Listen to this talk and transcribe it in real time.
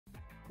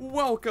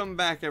Welcome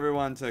back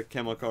everyone to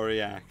Chemical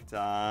React.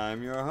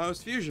 I'm your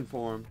host Fusion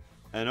Form,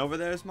 and over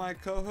there's my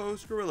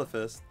co-host Gorilla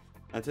Fist,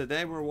 and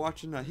today we're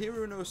watching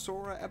Ahiru no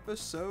Sora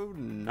episode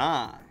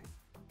 9.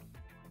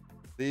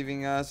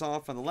 Leaving us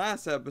off on the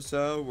last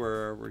episode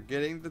where we're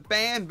getting the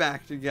band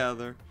back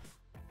together.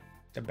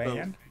 The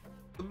band?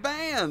 So,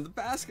 the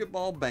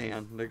basketball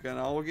band. They're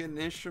gonna all get an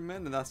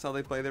instrument and that's how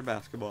they play their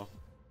basketball.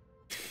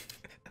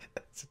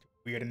 That's a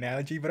weird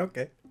analogy, but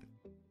okay.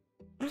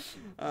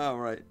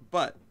 Alright,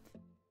 but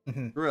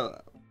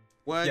Gorilla,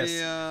 what do you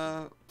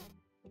tell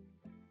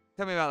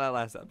me about that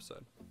last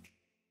episode?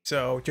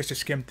 So just to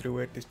skim through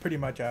it, there's pretty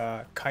much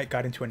Kite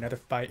got into another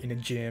fight in the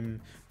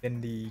gym. Then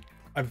the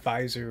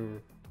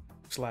advisor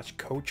 /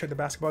 coach of the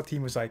basketball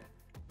team was like,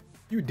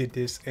 "You did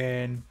this,"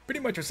 and pretty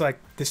much was like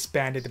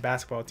disbanded the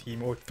basketball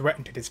team or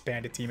threatened to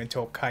disband the team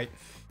until Kite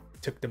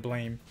took the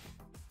blame.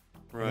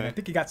 Right. And I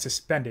think he got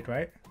suspended,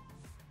 right?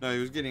 No, he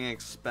was getting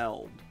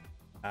expelled.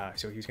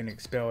 So he was getting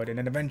expelled, and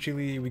then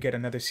eventually we get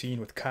another scene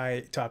with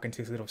Kite talking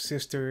to his little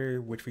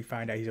sister, which we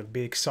find out he's a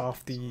big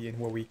softie, and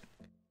where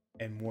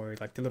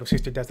like the little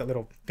sister does that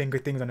little finger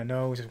things on the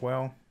nose as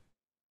well.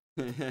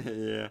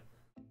 Yeah.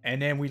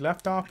 And then we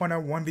left off on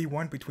a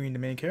 1v1 between the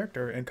main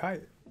character and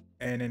Kite,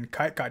 and then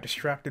Kite got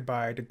distracted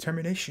by the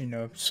determination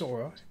of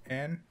Sora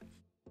and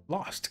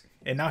lost,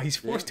 and now he's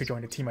forced to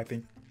join the team, I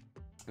think.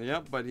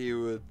 Yep, but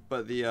who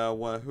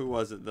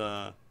was it?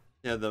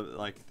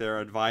 Their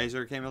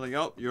advisor came in like,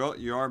 "Oh,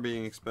 you are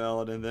being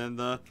expelled," and then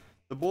the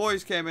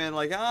boys came in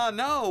like, "Ah,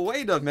 no,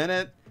 wait a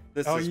minute,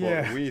 this is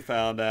what we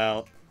found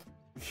out."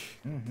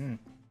 Yeah,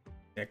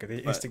 because they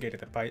instigated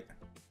the fight.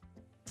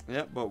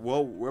 Yep, but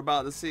we're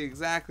about to see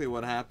exactly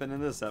what happened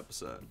in this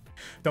episode.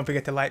 Don't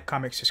forget to like,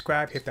 comment,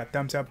 subscribe, hit that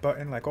thumbs up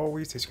button. Like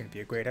always, this is going to be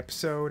a great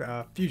episode.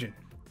 Fusion,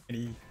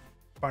 any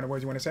final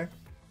words you want to say?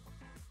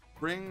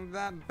 Ring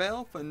that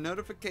bell for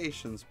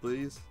notifications,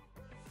 please.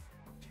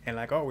 And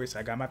like always,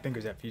 I got my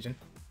fingers at Fusion.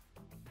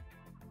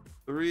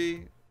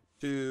 3,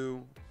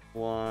 2,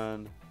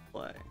 1,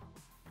 play.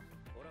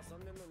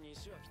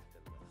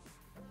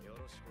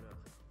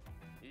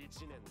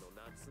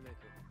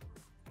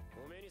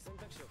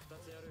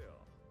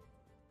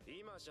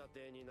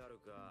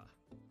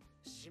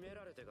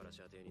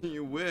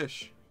 You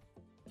wish.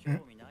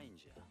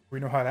 We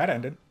know how that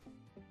ended.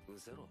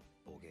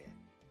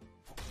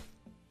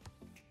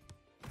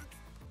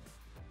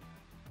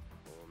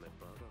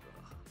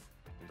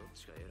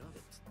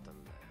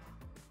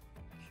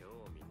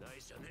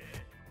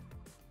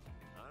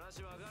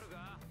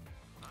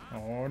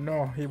 Oh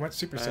no, he went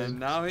Super Saiyan. And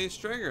now he's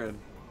triggered.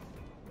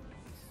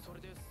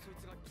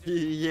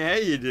 Yeah,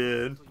 you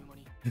did.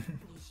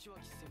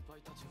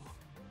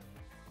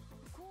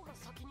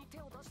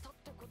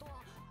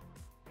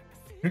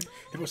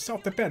 It was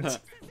self-defense.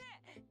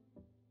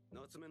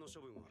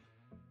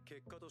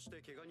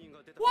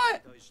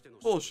 What?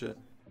 Bullshit.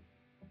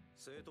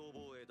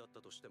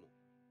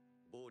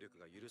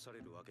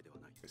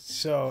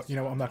 So, you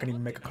know what, I'm not gonna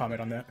even make a comment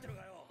on that.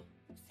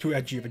 Too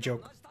edgy of a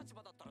joke.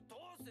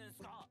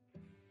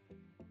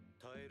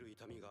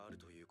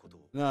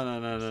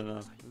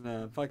 No.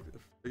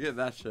 Forget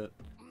that shit.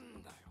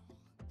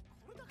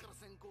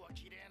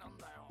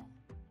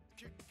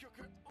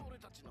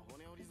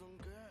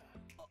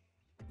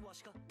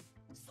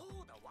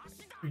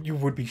 You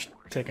would be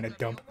taking a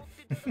dump.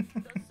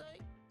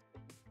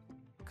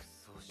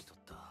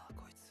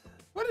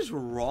 What is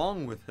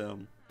wrong with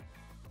him?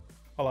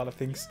 A lot of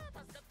things.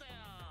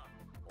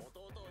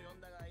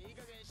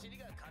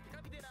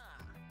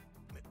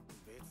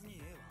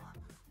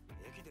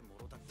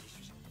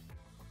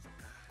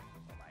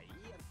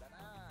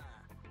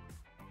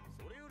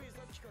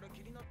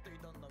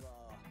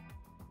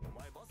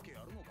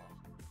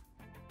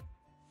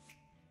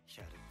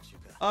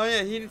 Oh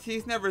yeah,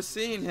 he's never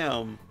seen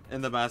him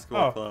in the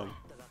basketball club.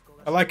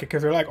 I like it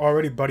because they're like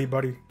already buddy.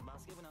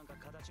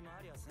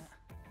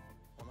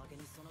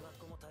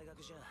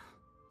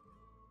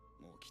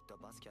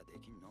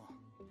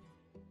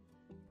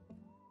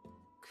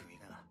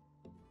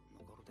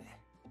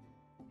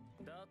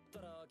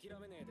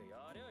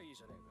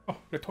 Oh,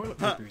 the toilet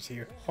paper is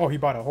here. Oh, he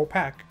bought a whole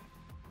pack.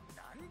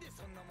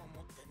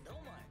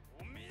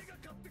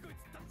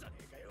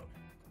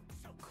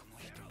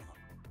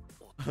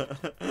 So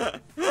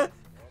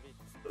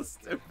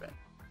stupid.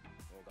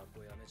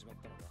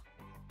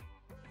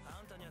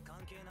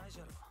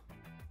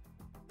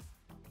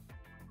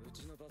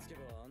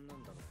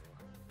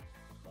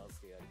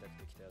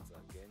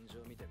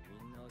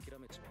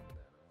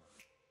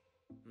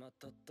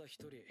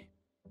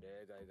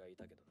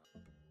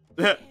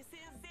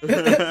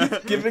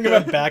 Giving him a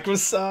back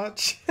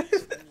massage.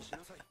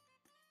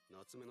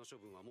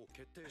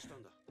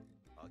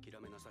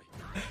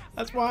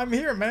 That's why I'm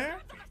here, man.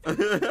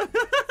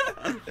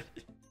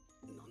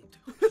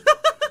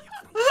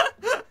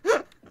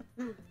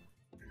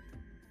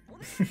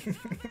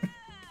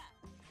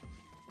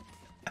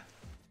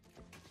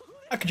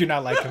 How could you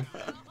not like him?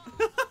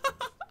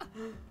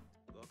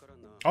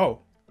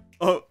 Oh.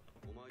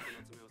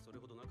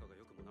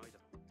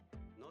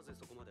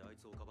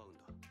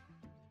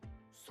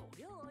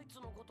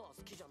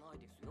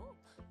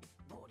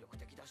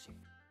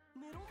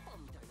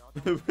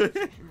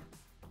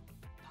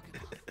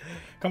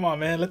 Come on,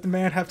 man. Let the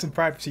man have some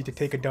privacy to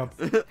take a dump.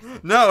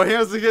 No, he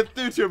has to get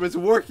through to him. It's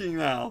working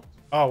now.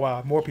 Oh,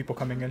 wow. More people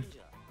coming in.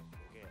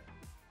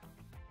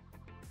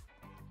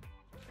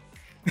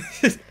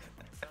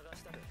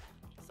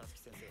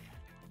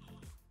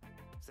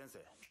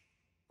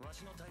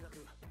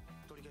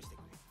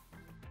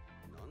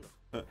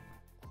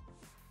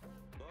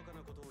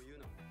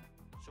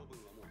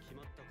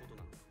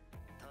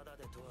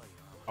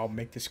 I'll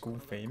make the school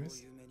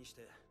famous.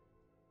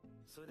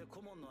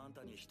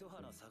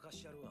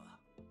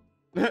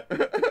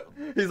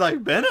 He's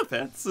like,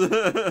 benefits?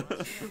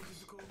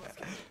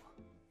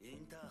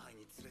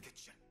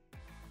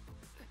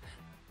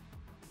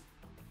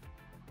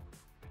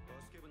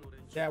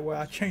 Yeah,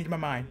 well, I changed my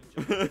mind.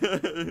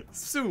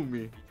 Sue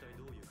me.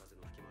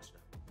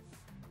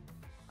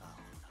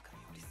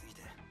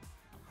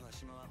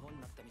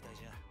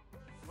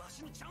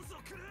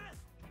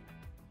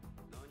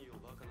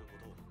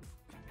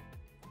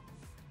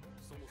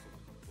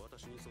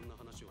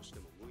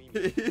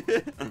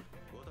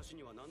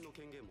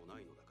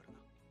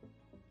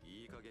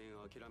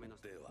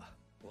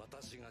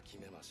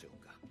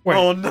 Wait.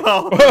 Oh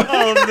no!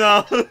 Oh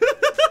no!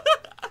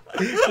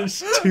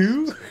 There's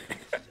two?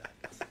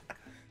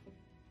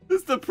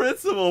 It's the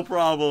principal,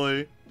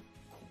 probably.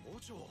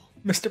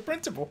 Mr.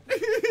 Principal.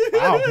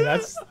 Wow,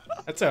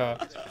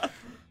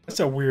 that's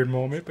a weird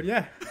moment, but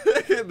yeah.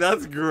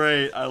 That's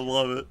great. I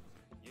love it.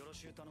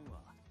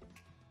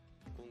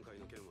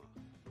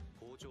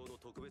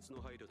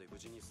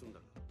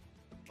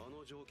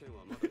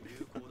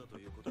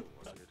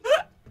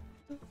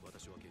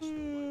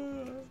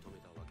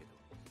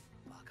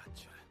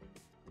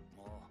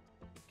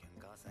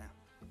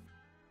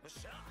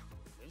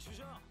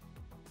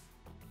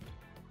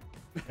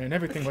 And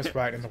everything was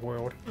right in the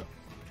world.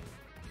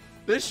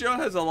 This show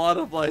has a lot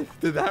of like,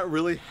 did that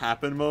really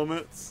happen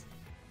moments?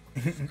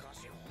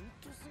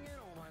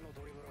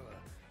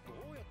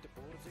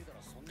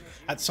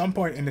 At some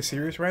point in the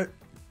series, right?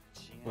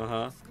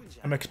 Uh-huh.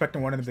 I'm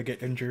expecting one of them to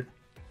get injured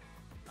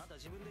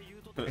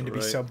and to be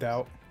subbed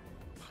out.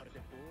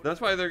 That's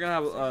why they're gonna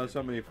have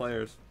so many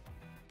players.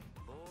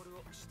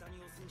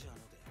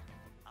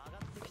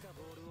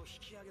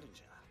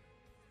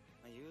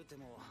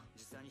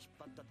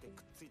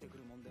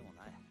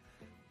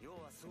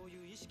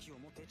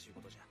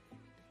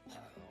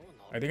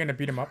 Are they gonna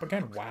beat him up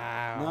again?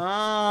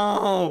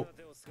 Wow. No!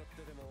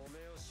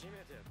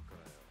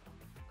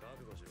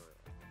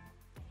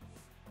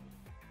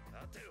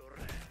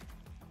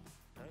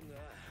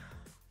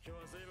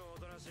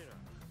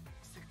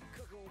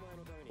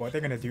 What are they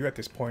gonna do at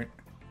this point?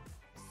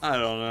 I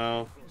don't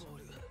know.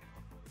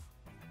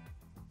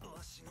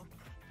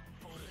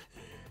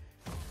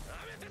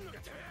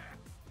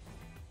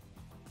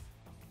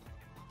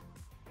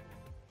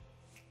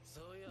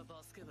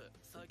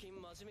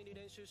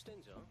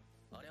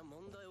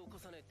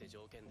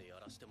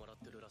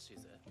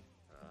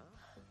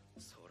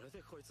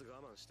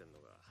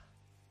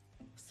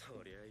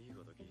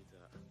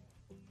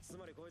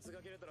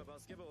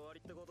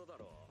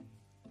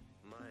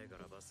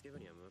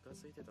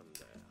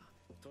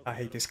 I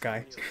hate this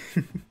guy.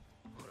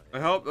 I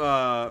hope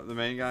the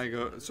main guy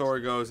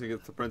Sora goes and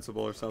gets the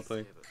principal or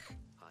something.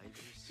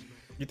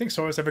 You think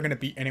Sora's ever gonna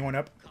beat anyone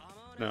up?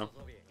 No.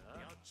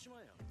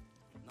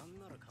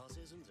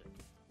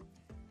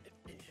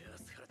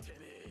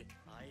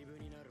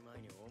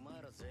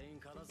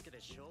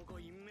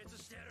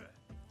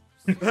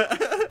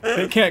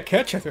 They can't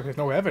catch us if there's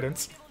no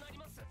evidence.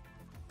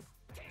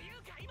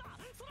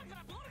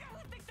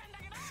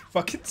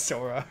 Fucking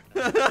Sora.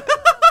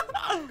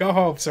 Go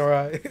home,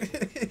 Sora.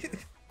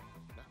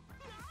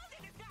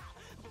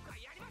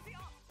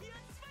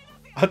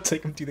 I'll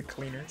take him to the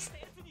cleaners.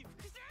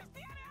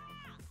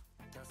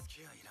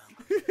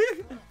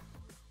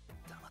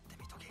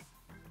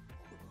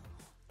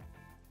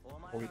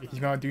 Oh, he's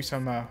gonna do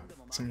some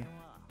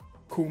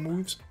cool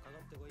moves.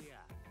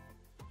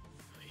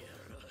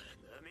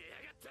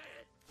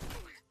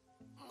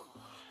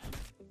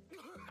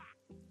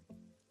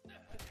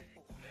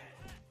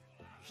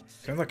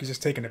 Sounds like he's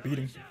just taking a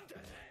beating.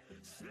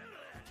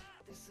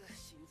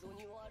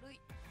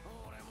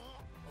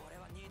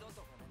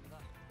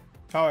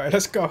 Alright,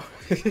 let's go.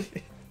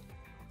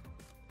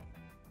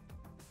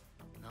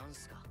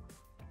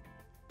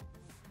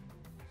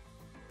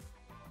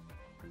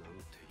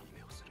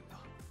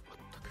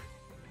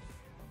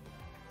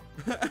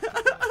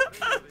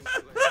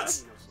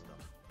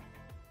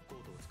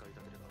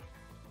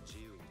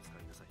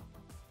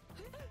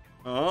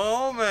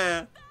 Oh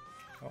man.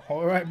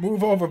 Alright,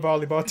 move over,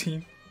 volleyball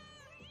team.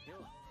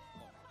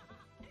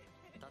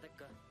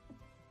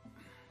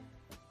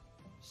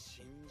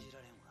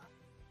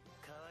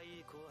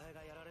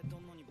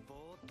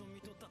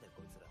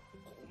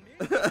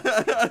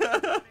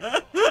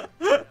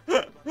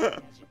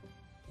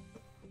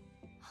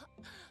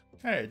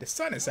 Hey, the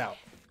sun is out.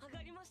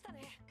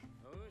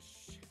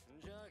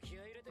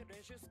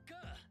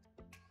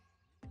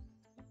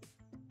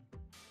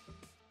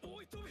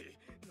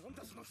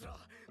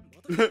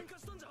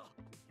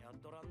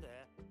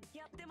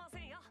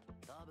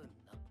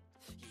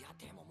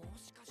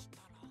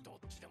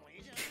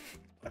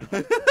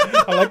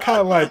 I like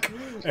how like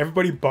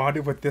everybody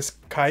bonded with this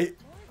kite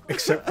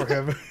except for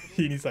him.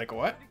 He's like,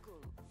 what?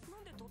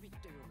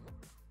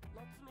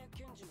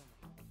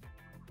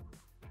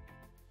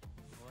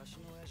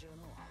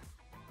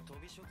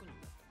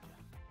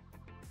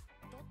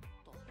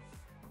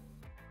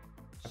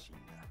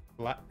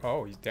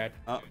 Oh, he's dead.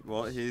 Oh,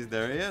 well,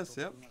 there he is.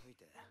 Yep.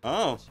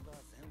 Oh.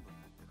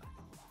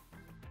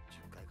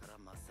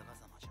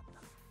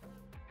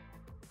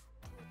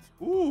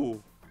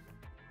 Ooh.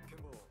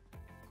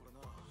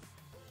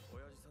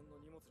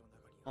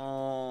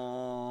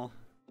 Oh.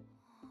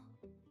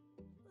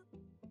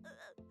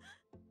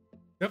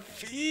 The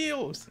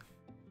feels.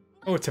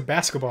 Oh, it's a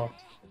basketball.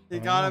 He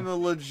got him a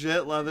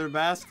legit leather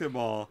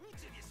basketball.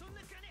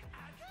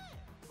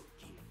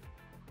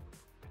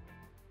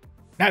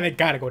 Now they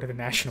gotta go to the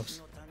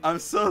Nationals. I'm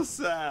so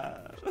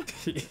sad.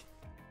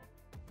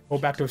 Go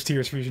back to those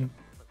tears, Fusion.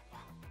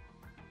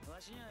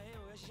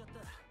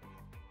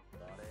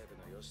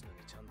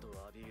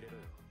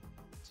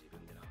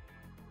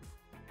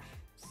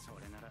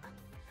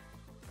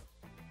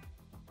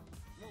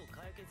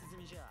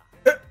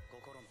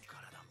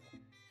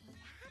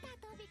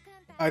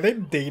 Are they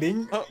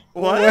dating?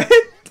 What?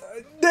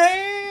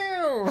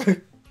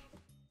 Damn!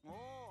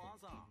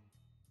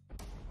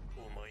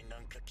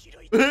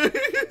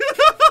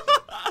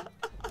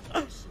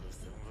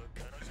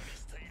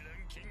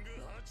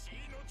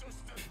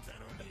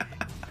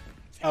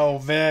 Oh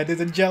man, there's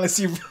a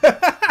jealousy.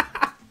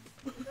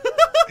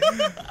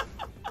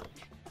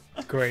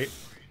 Great.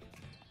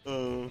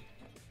 I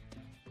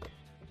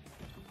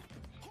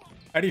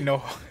didn't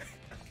know.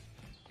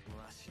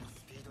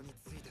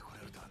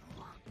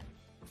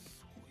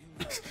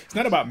 It's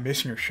not about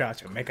missing your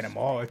shots or making them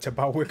all. It's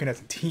about working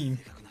as a team.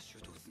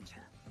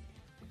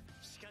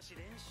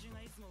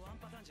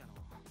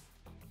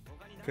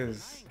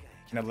 Because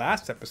in the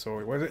last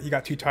episode, was it he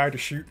got too tired to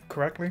shoot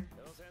correctly?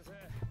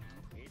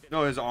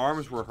 No, his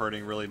arms were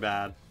hurting really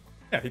bad.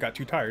 Yeah, he got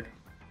too tired.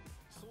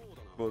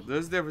 Well,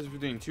 there's a difference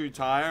between too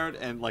tired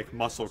and like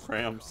muscle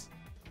cramps.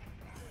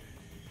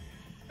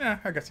 Yeah,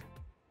 I guess.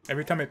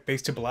 Every time it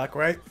fades to black,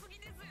 right?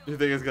 You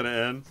think it's gonna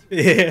end?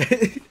 Yeah.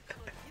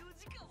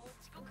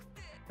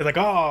 They're like,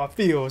 oh,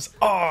 feels.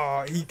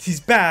 Oh, he's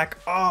back.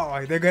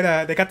 Oh, they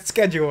got the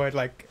schedule. And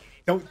like,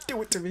 don't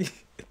do it to me.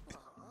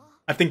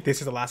 I think this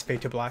is the last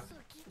fade to black.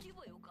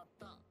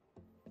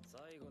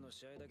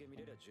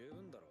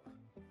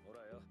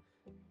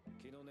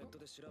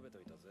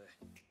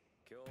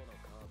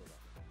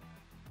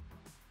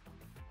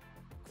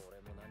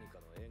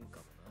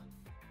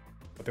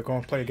 But they're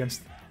going to play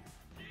against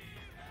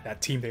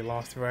that team they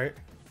lost, right?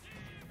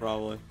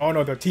 Probably. Oh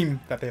no, the team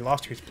that they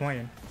lost to is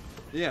playing.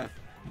 Yeah,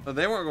 but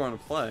they weren't going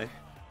to play.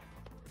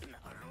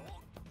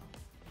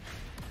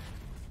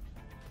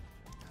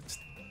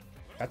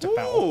 That's a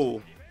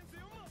foul.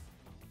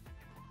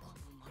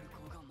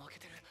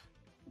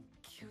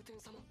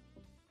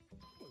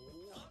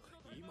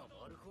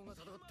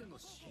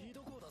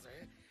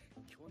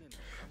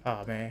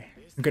 Oh man,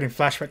 I'm getting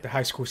flashback to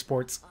high school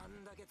sports.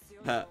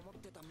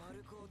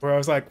 Where I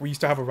was like, we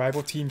used to have a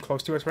rival team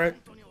close to us, right?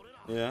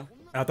 Yeah.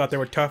 And I thought they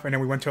were tough, and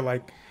then we went to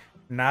like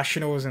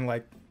nationals and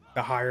like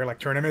the higher like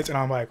tournaments, and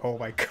I'm like, oh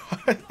my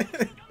god.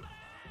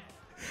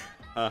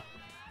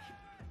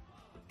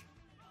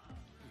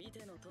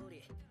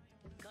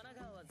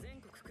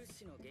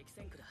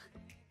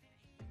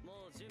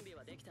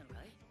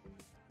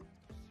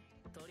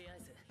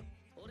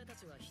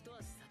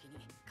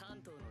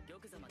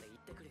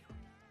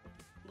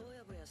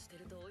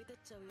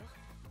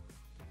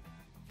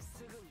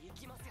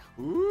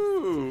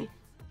 Ooh.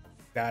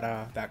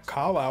 That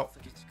call out.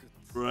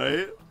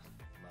 Right?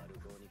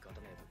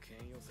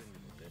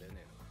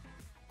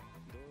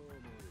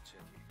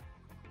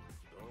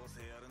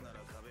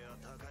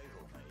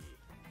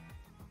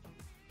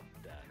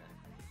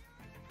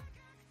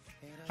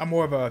 I'm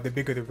more of a the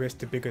bigger the risk,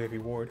 the bigger the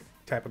reward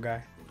type of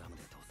guy.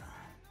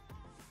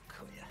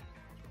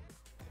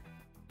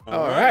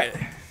 All right.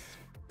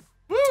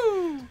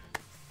 Woo!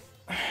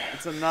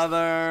 It's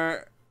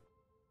another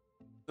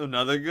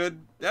good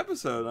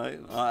episode.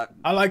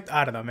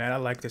 I don't know, man. I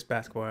like this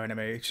basketball anime.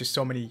 It's just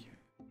so many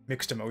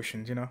mixed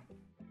emotions, you know.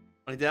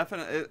 I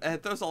definitely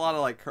it throws a lot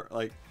of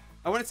like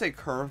I wouldn't say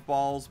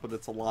curveballs, but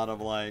it's a lot of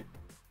like,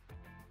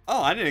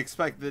 oh, I didn't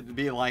expect it to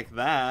be like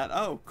that.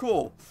 Oh,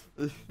 cool,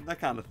 that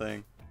kind of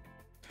thing.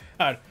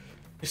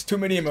 It's too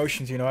many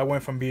emotions, you know. I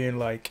went from being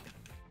like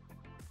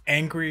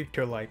angry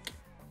to like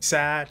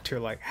sad to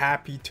like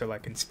happy to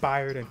like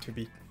inspired and to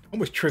be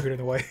almost triggered in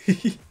a way.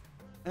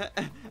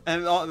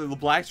 And all, the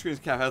black screens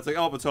kept. I was like,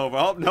 oh, it's over.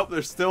 Oh, nope,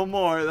 there's still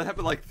more. That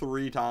happened like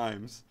 3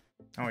 times.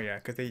 Oh yeah,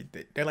 because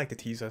they like to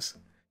tease us.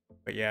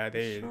 But yeah,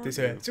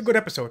 it's a good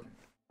episode.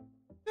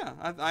 Yeah,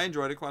 I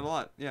enjoyed it quite a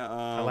lot. Yeah.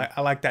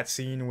 I like that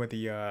scene with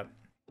the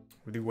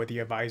where the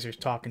advisor's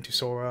talking to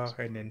Sora,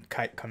 and then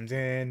Kite comes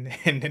in,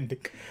 and then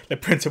the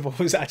principal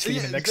is actually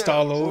in the next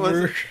stall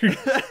over.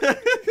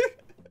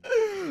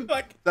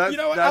 Like, you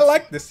know what? I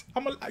like this.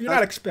 You're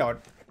not expelled.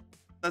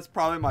 That's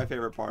probably my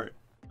favorite part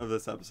of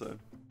this episode.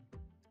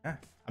 Yeah,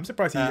 I'm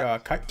surprised he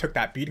Kite took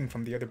that beating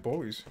from the other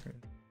boys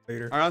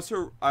later. I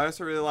also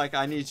really like,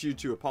 I need you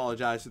to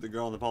apologize to the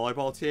girl on the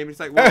volleyball team. He's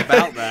like, what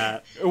about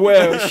that?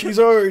 Well, she's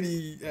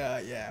already,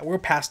 yeah, we're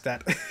past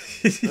that.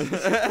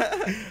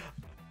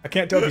 I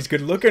can't tell if he's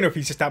good looking or if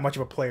he's just that much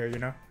of a player, you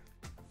know?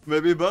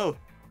 Maybe both.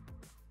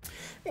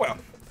 Well,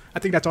 I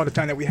think that's all the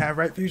time that we have,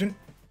 right, Fusion?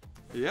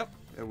 Yep.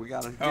 And we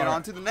gotta get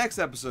on to the next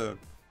episode.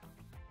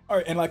 All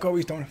right, and like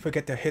always, don't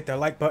forget to hit the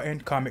like button,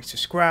 comment,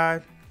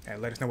 subscribe,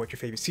 and let us know what your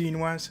favorite scene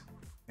was.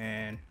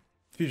 And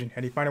Fusion,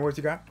 any final words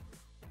you got?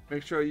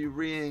 Make sure you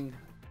ring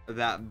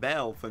that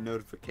bell for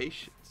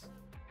notifications.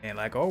 And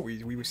like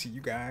always, we will see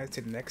you guys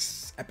in the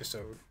next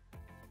episode.